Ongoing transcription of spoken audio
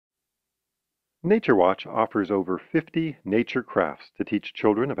Nature Watch offers over 50 nature crafts to teach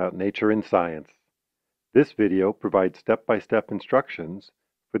children about nature and science. This video provides step-by-step instructions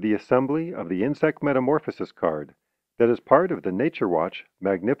for the assembly of the Insect Metamorphosis card that is part of the Nature Watch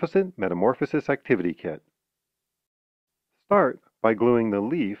Magnificent Metamorphosis Activity Kit. Start by gluing the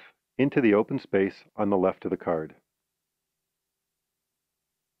leaf into the open space on the left of the card.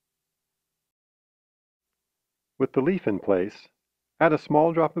 With the leaf in place, add a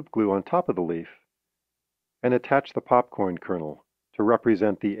small drop of glue on top of the leaf and attach the popcorn kernel to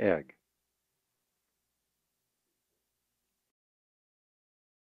represent the egg.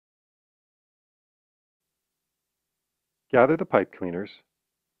 Gather the pipe cleaners,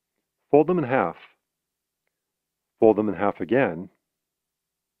 fold them in half, fold them in half again,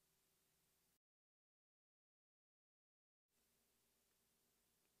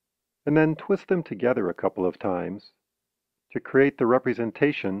 and then twist them together a couple of times to create the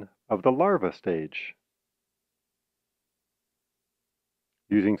representation of the larva stage.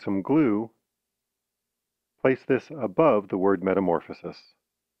 Using some glue, place this above the word metamorphosis.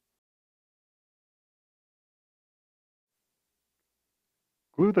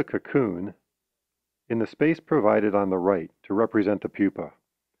 Glue the cocoon in the space provided on the right to represent the pupa.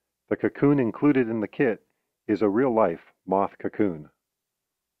 The cocoon included in the kit is a real-life moth cocoon.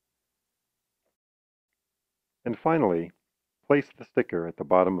 And finally, place the sticker at the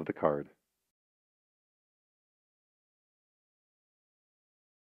bottom of the card.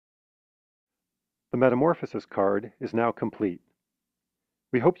 The Metamorphosis card is now complete.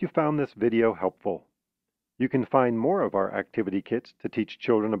 We hope you found this video helpful. You can find more of our activity kits to teach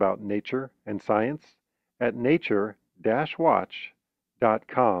children about nature and science at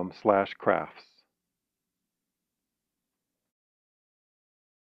nature-watch.com/crafts.